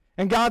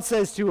 And God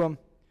says to him,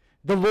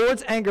 the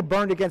Lord's anger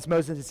burned against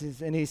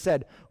Moses, and he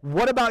said,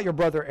 "What about your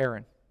brother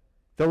Aaron,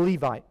 the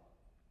Levite?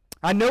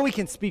 I know he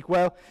can speak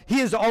well.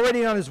 He is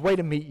already on his way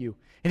to meet you,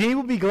 and he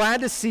will be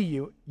glad to see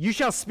you. You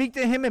shall speak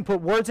to him and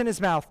put words in his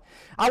mouth.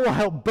 I will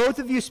help both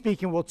of you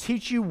speak and will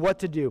teach you what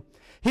to do.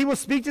 He will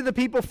speak to the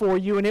people for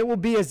you, and it will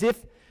be as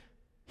if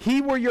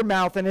he were your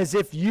mouth and as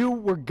if you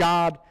were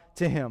God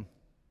to him."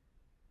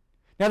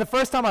 Now, the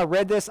first time I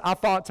read this, I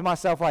thought to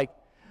myself, like,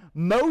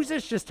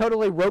 Moses just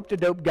totally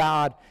rope-a-dope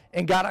God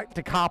and got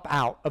to cop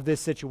out of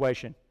this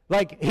situation.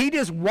 Like, he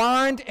just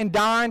wined and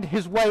dined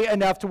his way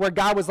enough to where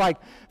God was like,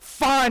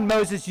 "Fine,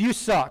 Moses, you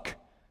suck."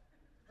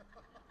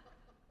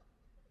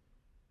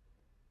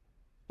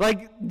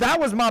 Like, that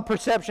was my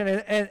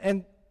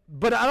perception,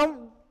 but I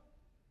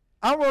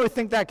don't really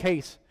think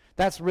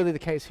that's really the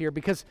case here,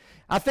 because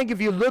I think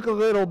if you look a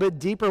little bit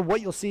deeper,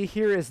 what you'll see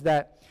here is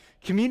that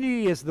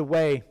community is the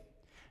way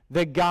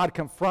that God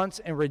confronts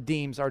and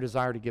redeems our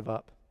desire to give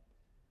up.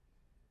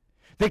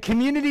 The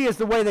community is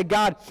the way that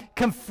God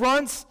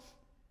confronts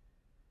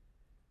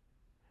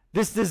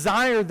this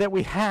desire that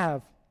we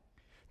have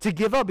to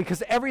give up,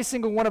 because every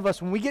single one of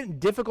us, when we get in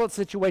difficult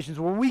situations,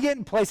 when we get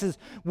in places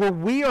where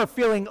we are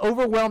feeling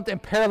overwhelmed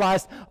and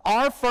paralyzed,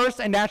 our first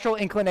and natural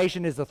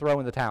inclination is to throw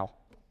in the towel.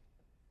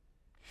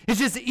 It's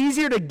just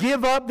easier to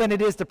give up than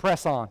it is to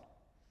press on.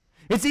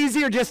 It's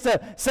easier just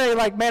to say,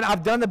 like, man,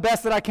 I've done the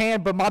best that I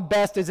can, but my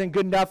best isn't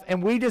good enough,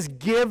 and we just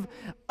give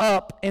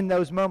up in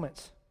those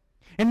moments.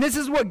 And this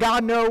is what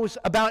God knows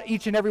about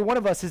each and every one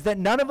of us, is that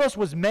none of us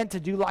was meant to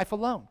do life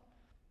alone.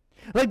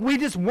 Like,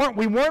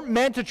 we weren't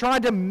meant to try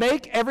to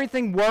make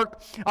everything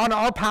work on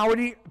our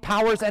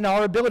powers and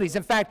our abilities.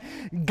 In fact,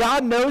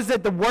 God knows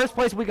that the worst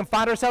place we can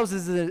find ourselves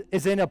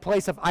is in a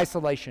place of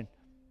isolation.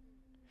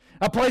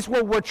 A place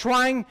where we're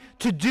trying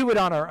to do it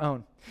on our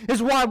own. This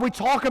is why we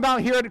talk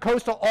about here at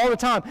Coastal all the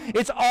time.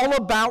 It's all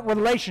about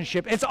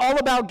relationship. It's all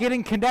about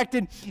getting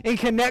connected in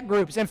connect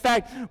groups. In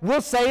fact,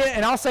 we'll say it,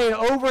 and I'll say it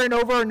over and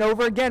over and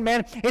over again,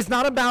 man. It's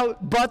not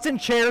about butts and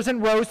chairs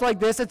and rows like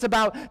this. It's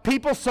about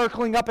people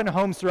circling up in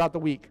homes throughout the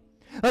week.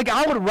 Like,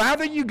 I would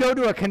rather you go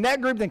to a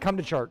connect group than come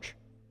to church.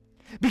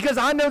 Because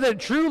I know that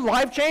true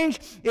life change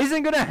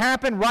isn't going to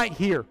happen right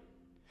here.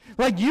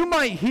 Like, you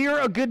might hear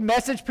a good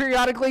message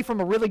periodically from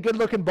a really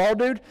good-looking bald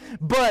dude,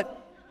 but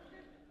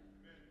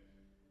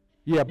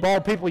yeah,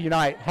 bald people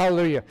unite.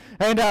 Hallelujah.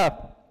 And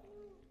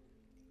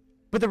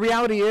but the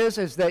reality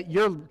is that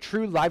your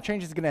true life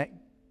change is going to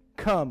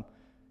come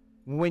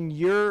when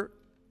you're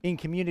in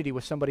community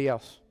with somebody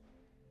else.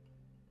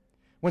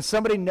 When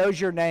somebody knows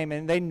your name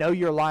and they know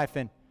your life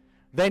and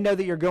they know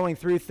that you're going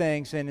through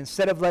things, and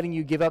instead of letting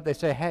you give up, they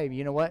say, "Hey,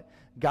 you know what?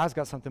 God's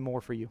got something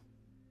more for you.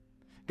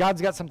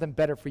 God's got something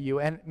better for you.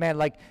 And man,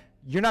 like,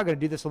 you're not going to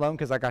do this alone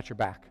because I got your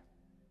back."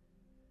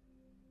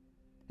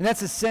 And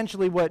that's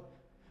essentially what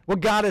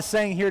God is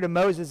saying here to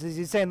Moses. Is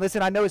he's saying,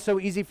 listen, I know it's so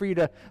easy for you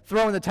to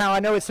throw in the towel. I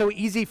know it's so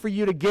easy for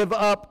you to give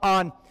up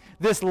on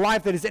this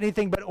life that is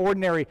anything but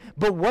ordinary.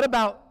 But what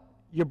about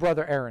your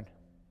brother Aaron?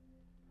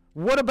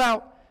 What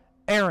about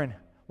Aaron?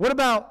 What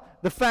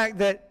about the fact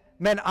that,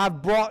 man,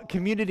 I've brought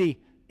community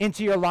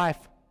into your life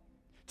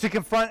to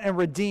confront and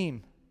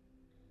redeem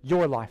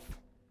your life?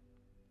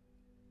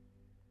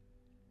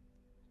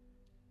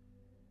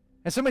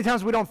 And so many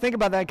times we don't think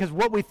about that, because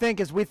what we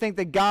think is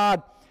that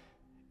God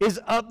is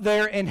up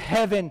there in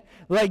heaven,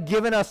 like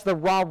giving us the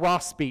rah-rah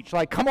speech.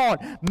 Like, come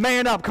on,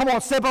 man up, come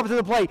on, step up to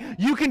the plate.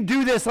 You can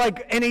do this.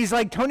 Like, and he's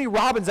like Tony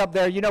Robbins up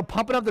there,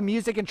 pumping up the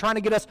music and trying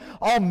to get us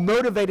all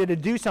motivated to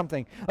do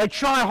something. Like,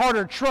 try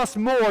harder, trust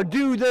more,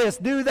 do this,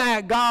 do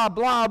that, God,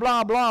 blah,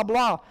 blah, blah,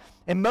 blah.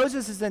 And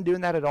Moses isn't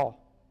doing that at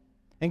all.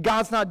 And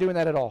God's not doing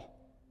that at all.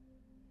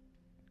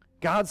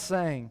 God's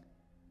saying,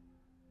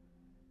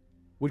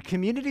 would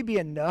community be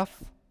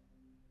enough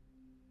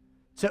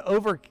to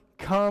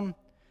overcome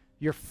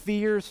your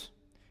fears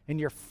and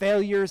your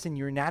failures and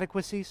your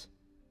inadequacies?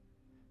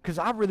 Because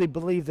I really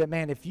believe that,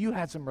 man, if you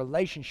had some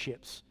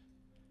relationships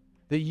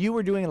that you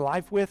were doing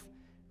life with,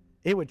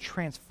 it would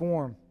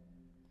transform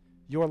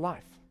your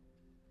life.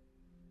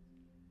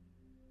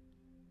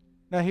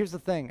 Now, here's the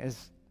thing,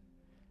 is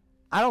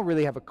I don't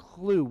really have a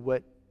clue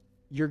what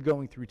you're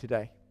going through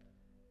today.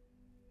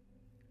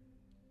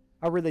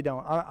 I really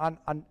don't.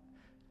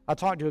 I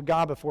talked to a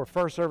guy before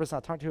first service, and I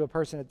talked to a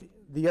person at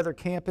the other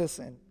campus,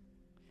 and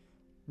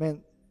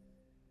man,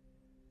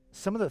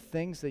 some of the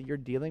things that you're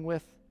dealing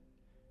with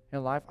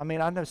in life, I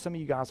mean, I know some of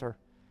you guys are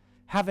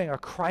having a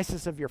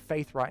crisis of your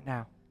faith right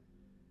now.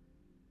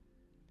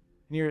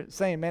 And you're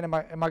saying, man, am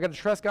I going to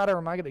trust God, or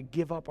am I going to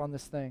give up on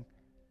this thing?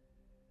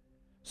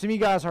 Some of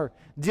you guys are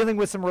dealing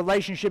with some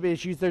relationship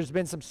issues. There's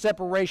been some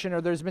separation,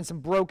 or there's been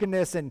some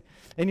brokenness, and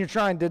you're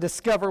trying to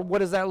discover what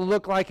does that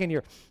look like, and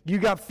you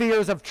got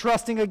fears of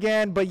trusting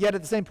again, but yet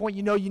at the same point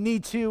you know you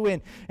need to,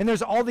 and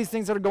there's all these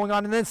things that are going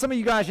on. And then some of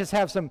you guys just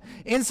have some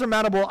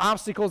insurmountable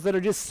obstacles that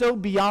are just so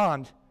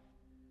beyond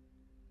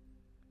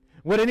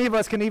what any of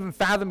us can even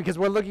fathom, because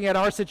we're looking at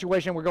our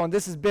situation, we're going,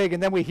 this is big,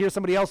 and then we hear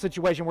somebody else's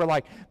situation, we're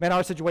like, man,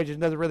 our situation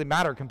doesn't really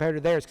matter compared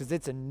to theirs because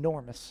it's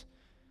enormous.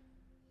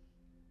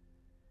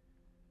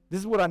 This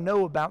is what I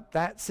know about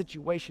that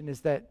situation,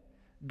 is that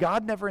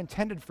God never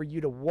intended for you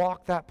to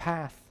walk that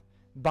path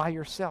by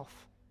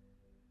yourself.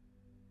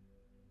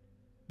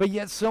 But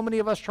yet so many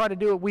of us try to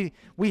do it.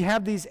 We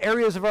have these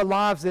areas of our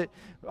lives that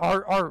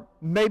are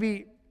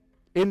maybe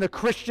in the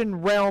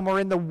Christian realm or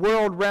in the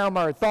world realm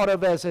are thought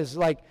of as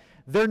like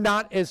they're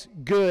not as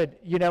good,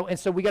 and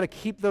so we got to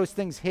keep those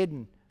things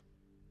hidden.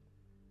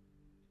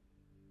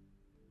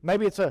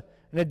 Maybe it's an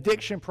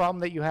addiction problem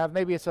that you have.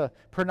 Maybe it's a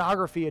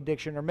pornography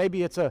addiction, or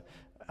maybe it's a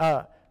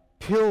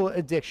pill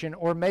addiction,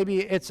 or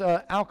maybe it's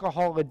a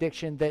alcohol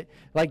addiction that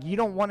like you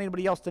don't want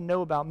anybody else to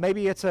know about.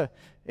 Maybe it's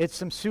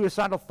some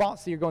suicidal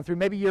thoughts that you're going through.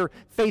 Maybe you're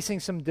facing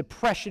some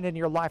depression in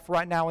your life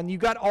right now, and you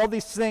got all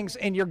these things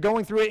and you're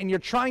going through it, and you're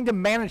trying to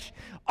manage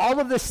all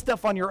of this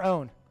stuff on your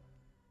own.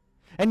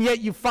 And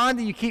yet you find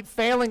that you keep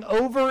failing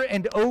over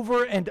and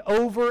over and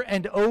over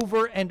and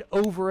over and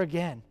over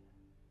again.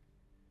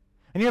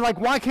 And you're like,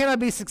 why can't I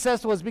be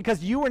successful? It's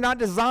because you were not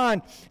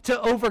designed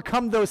to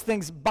overcome those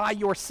things by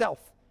yourself.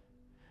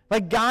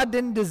 Like God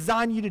didn't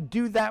design you to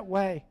do that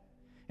way.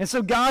 And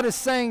so God is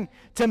saying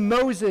to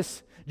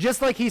Moses,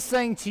 just like he's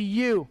saying to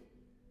you,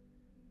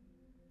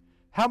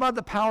 how about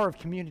the power of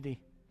community?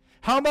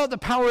 How about the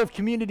power of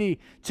community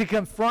to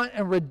confront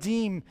and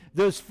redeem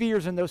those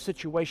fears and those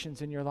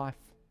situations in your life?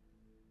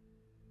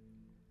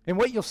 And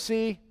what you'll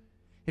see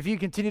if you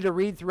continue to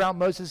read throughout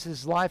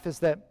Moses' life is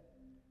that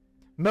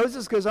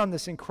Moses goes on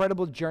this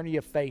incredible journey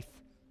of faith.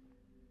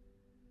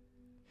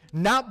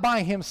 Not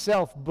by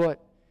himself,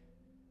 but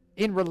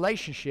in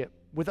relationship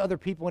with other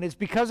people. And it's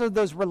because of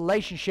those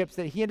relationships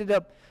that he ended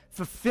up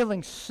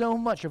fulfilling so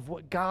much of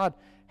what God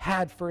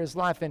had for his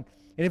life. And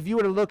if you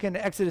were to look in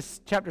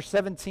Exodus chapter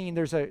 17,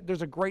 there's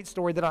a great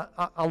story that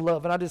I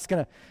love. And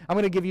I'm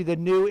gonna give you the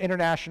New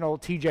International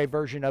TJ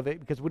version of it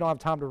because we don't have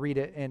time to read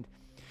it. And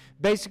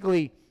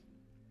basically,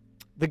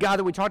 the guy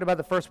that we talked about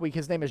the first week,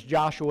 his name is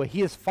Joshua.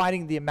 He is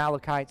fighting the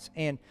Amalekites,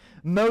 and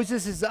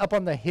Moses is up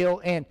on the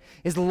hill, and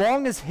as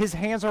long as his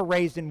hands are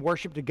raised in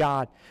worship to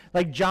God,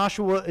 like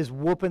Joshua is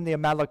whooping the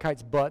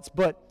Amalekites' butts.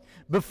 But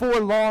before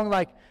long,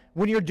 like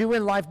when you're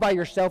doing life by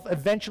yourself,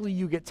 eventually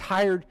you get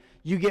tired,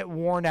 you get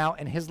worn out,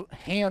 and his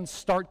hands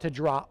start to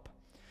drop.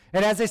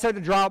 And as they start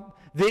to drop,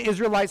 the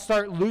Israelites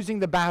start losing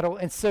the battle,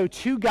 and so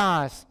two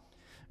guys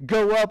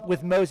go up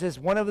with Moses.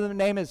 One of them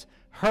name is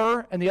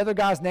Hur, and the other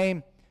guy's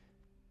name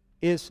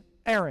is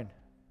Aaron,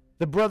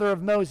 the brother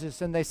of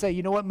Moses. And they say,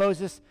 you know what,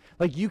 Moses,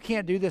 like you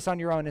can't do this on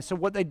your own. And so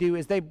what they do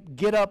is they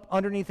get up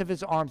underneath of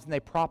his arms and they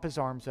prop his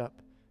arms up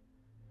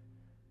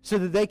so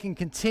that they can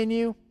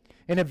continue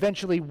and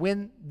eventually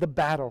win the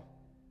battle.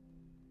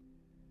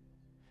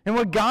 And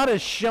what God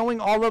is showing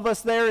all of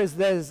us there is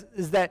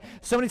that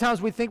so many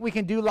times we think we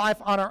can do life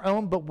on our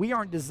own, but we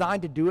aren't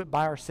designed to do it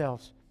by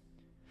ourselves.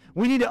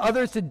 We need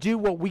others to do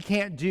what we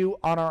can't do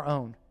on our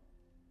own.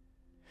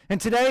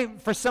 And today,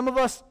 for some of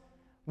us,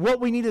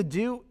 what we need to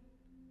do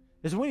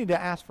is we need to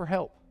ask for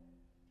help.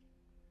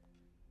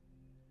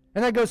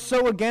 And that goes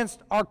so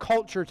against our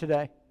culture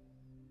today.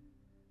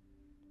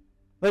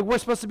 Like we're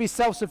supposed to be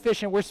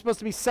self-sufficient. We're supposed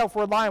to be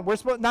self-reliant.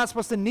 We're not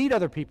supposed to need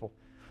other people.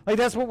 Like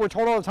that's what we're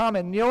told all the time.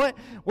 And you know what?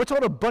 We're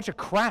told a bunch of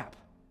crap.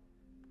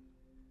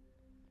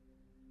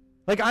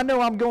 Like I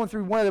know I'm going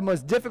through one of the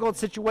most difficult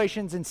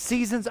situations and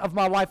seasons of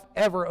my life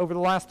ever over the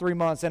last 3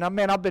 months. And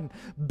I've been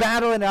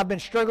battling and I've been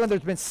struggling.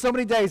 There's been so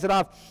many days that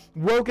I've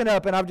woken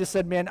up and I've just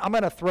said, man, I'm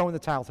going to throw in the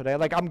towel today.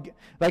 Like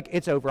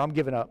it's over. I'm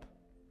giving up.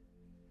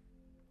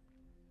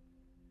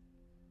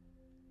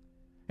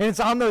 And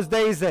it's on those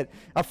days that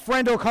a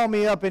friend will call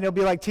me up and he'll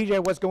be like,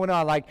 TJ, what's going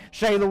on? Like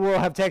Shayla will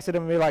have texted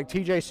him and be like,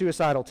 TJ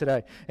suicidal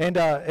today. And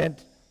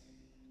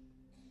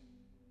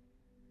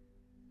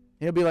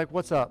he'll be like,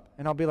 what's up?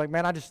 And I'll be like,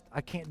 man,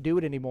 I can't do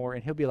it anymore.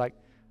 And he'll be like,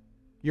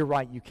 you're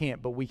right, you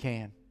can't, but we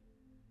can.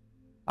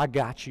 I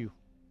got you.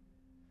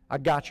 I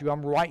got you.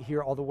 I'm right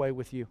here all the way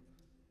with you.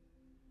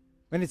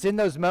 And it's in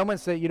those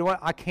moments that, you know what,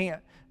 I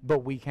can't, but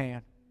we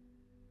can.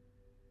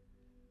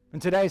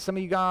 And today, some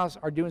of you guys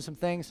are doing some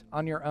things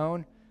on your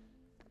own,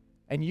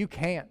 and you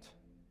can't,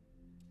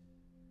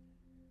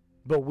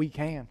 but we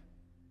can.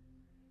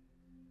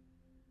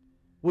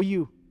 Will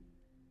you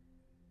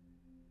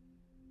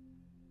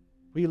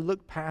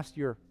look past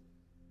your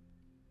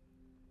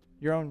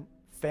own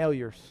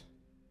failures?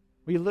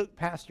 Will you look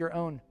past your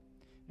own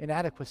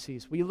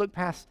inadequacies? Will you look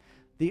past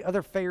the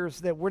other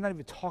fears that we're not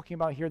even talking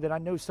about here that I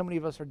know so many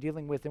of us are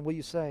dealing with? And will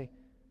you say,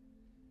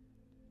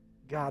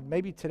 God,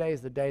 maybe today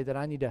is the day that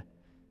I need to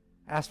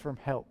ask for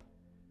help.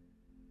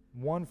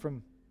 One,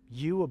 from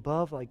you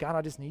above, like, God,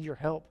 I just need your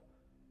help.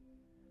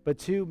 But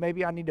two,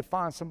 maybe I need to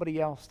find somebody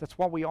else. That's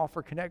why we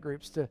offer connect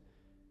groups to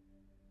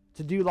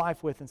do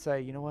life with and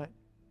say, you know what?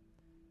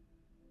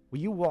 Will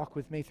you walk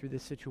with me through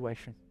this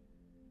situation?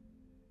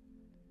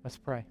 Let's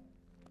pray.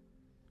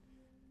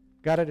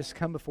 God, I just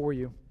come before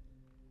you.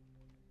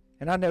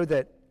 And I know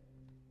that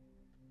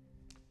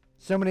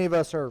so many of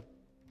us are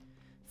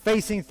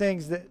facing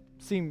things that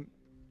seem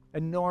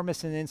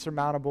enormous and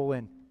insurmountable.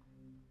 And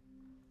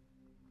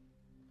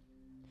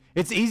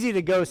it's easy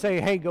to go say,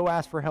 hey, go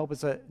ask for help.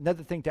 It's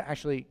another thing to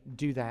actually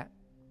do that.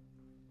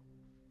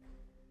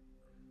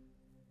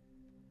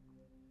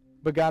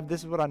 But God,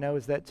 this is what I know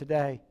is that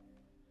today,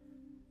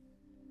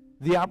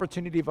 the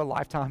opportunity of a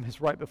lifetime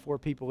is right before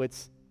people.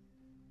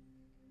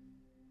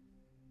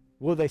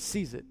 Will they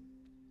seize it?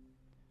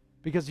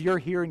 Because you're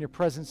here and your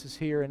presence is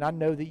here, and I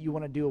know that you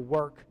want to do a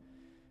work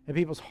in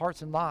people's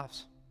hearts and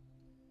lives.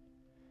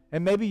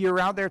 And maybe you're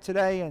out there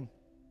today, and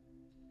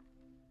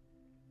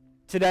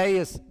today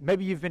is,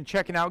 maybe you've been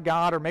checking out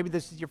God, or maybe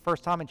this is your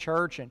first time in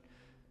church,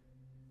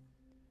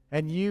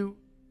 and you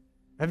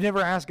have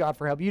never asked God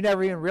for help. You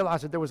never even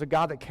realized that there was a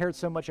God that cared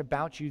so much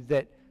about you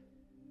that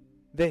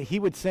he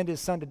would send his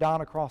son to die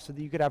on a cross so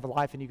that you could have a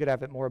life and you could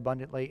have it more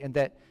abundantly, and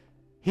that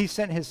he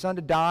sent his son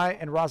to die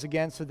and rise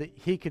again so that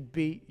he could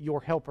be your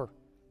helper,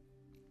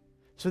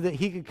 so that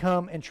he could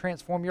come and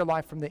transform your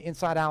life from the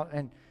inside out.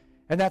 And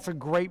that's a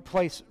great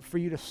place for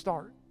you to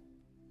start.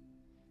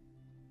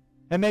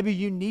 And maybe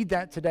you need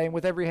that today. And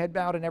with every head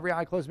bowed and every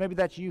eye closed, maybe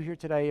that's you here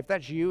today. If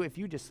that's you, if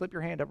you just slip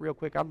your hand up real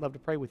quick, I'd love to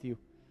pray with you.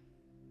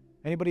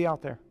 Anybody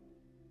out there?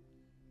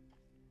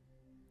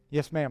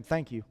 Yes, ma'am.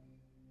 Thank you.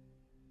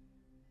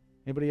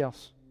 Anybody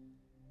else?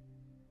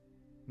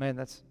 Man,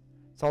 that's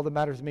all that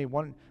matters to me.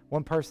 One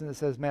person that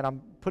says, man,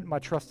 I'm putting my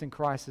trust in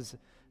Christ is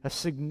a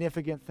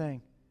significant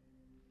thing.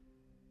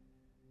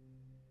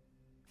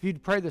 If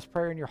you'd pray this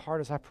prayer in your heart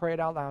as I pray it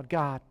out loud,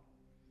 God,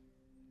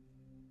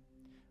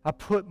 I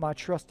put my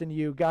trust in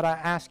you. God, I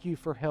ask you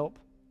for help.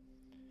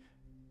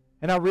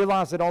 And I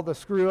realize that all the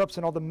screw-ups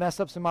and all the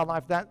mess-ups in my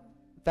life,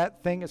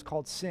 that thing is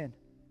called sin.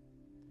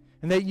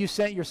 And that you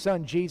sent your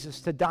son, Jesus,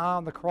 to die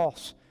on the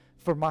cross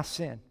for my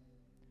sin.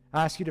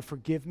 I ask you to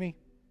forgive me.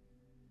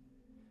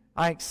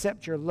 I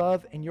accept your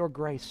love and your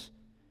grace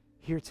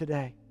here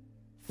today.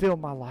 Fill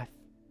my life.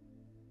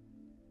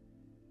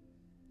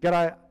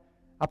 God,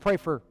 I pray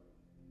for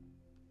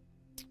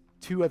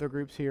two other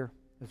groups here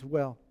as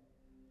well.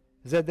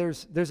 Is that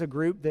there's a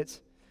group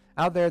that's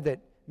out there that,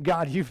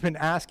 God, you've been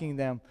asking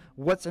them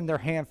what's in their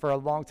hand for a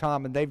long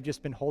time, and they've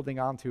just been holding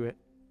on to it.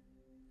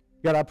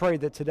 God, I pray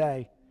that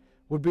today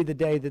would be the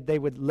day that they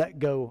would let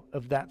go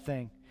of that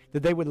thing,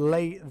 that they would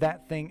lay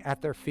that thing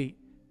at their feet,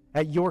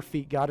 at your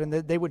feet, God, and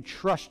that they would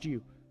trust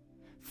you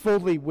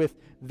fully with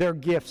their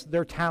gifts,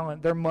 their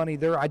talent, their money,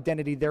 their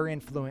identity, their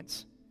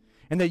influence.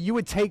 And that you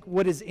would take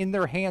what is in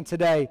their hand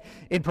today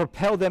and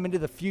propel them into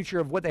the future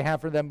of what they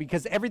have for them,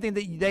 because everything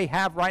that they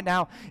have right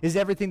now is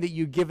everything that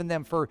you've given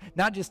them for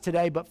not just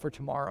today, but for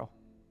tomorrow.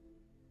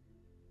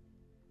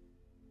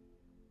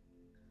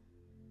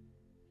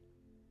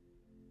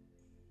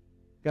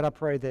 God, I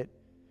pray that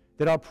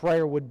our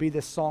prayer would be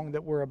this song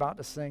that we're about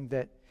to sing,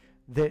 that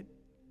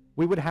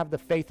we would have the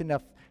faith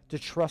enough to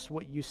trust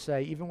what you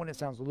say, even when it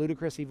sounds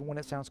ludicrous, even when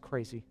it sounds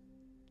crazy.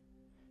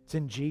 It's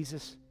in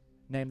Jesus'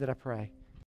 name that I pray.